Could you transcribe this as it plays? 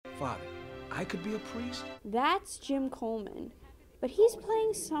Father, I could be a priest? That's Jim Coleman, but he's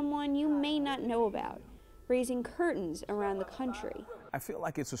playing someone you may not know about, raising curtains around the country. I feel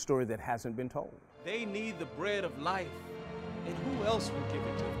like it's a story that hasn't been told. They need the bread of life, and who else will give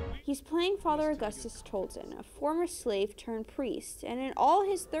it to them? He's playing Father Augustus Tolton, a former slave turned priest, and in all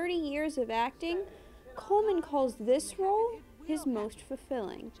his 30 years of acting, Coleman calls this role his most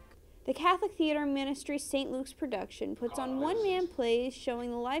fulfilling. The Catholic theater ministry St. Luke's production puts on one-man plays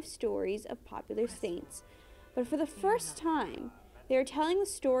showing the life stories of popular saints. But for the first time, they are telling the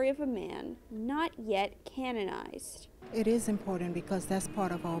story of a man not yet canonized. It is important because that's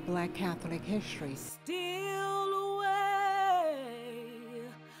part of our Black Catholic history. Still away,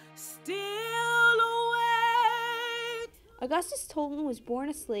 Augustus Tolton was born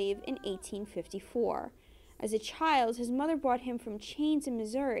a slave in 1854. As a child, his mother brought him from chains in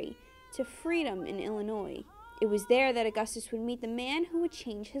Missouri to freedom in Illinois. It was there that Augustus would meet the man who would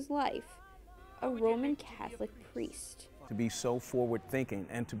change his life, a Roman Catholic priest. To be so forward-thinking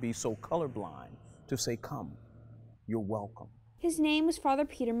and to be so colorblind, to say, come, you're welcome. His name was Father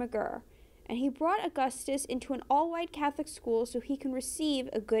Peter McGurr, and he brought Augustus into an all-white Catholic school so he can receive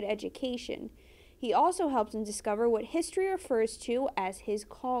a good education. He also helped him discover what history refers to as his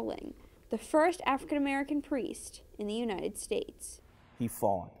calling, the first African-American priest in the United States. He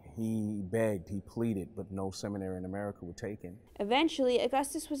fought, he begged, he pleaded, but no seminary in America would take him. Eventually,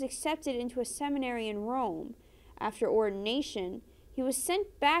 Augustus was accepted into a seminary in Rome. After ordination, he was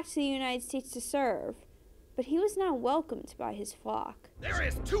sent back to the United States to serve, but he was not welcomed by his flock. There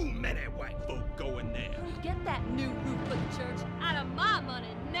is too many white folk going there. Get that new roof of church out of my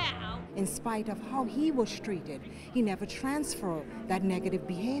money now. In spite of how he was treated, he never transferred that negative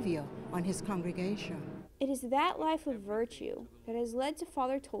behavior on his congregation. It is that life of virtue that has led to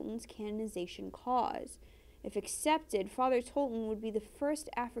Father Tolton's canonization cause. If accepted, Father Tolton would be the first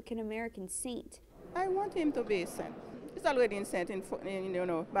African-American saint. I want him to be sent. He's already sent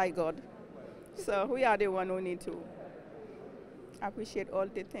by God. So we are the one who need to appreciate all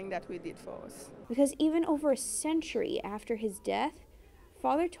the things that we did for us. Because even over a century after his death,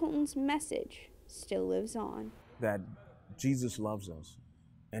 Father Tolton's message still lives on. That Jesus loves us,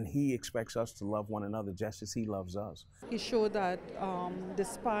 and he expects us to love one another just as he loves us. He showed that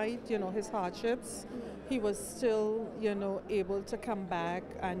despite, his hardships, he was still, able to come back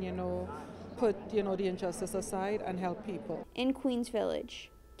and, put, the injustice aside and help people. In Queens Village,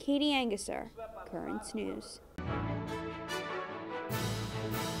 Katie Engesser, Currents News.